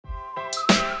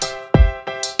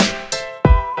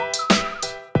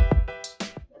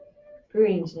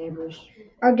Greetings, neighbors.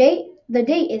 The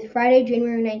date is Friday,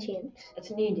 January 19th. It's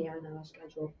an ED on our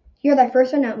schedule. Here's our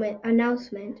first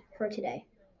announcement for today.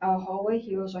 Our hallway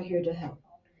heroes are here to help.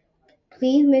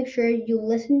 Please make sure you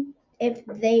listen if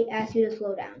they ask you to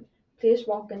slow down. Please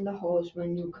walk in the halls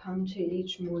when you come to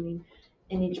each morning,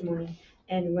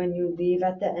 and when you leave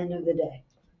at the end of the day.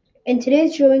 In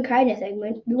today's Showing Kindness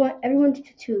segment, we want everyone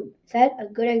to set a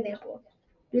good example.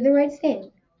 Do the right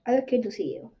thing. Other kids will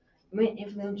see you. You might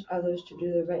influence others to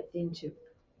do the right thing too.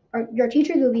 Your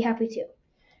teachers will be happy too.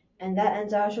 And that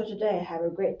ends our show today. Have a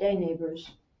great day, neighbors.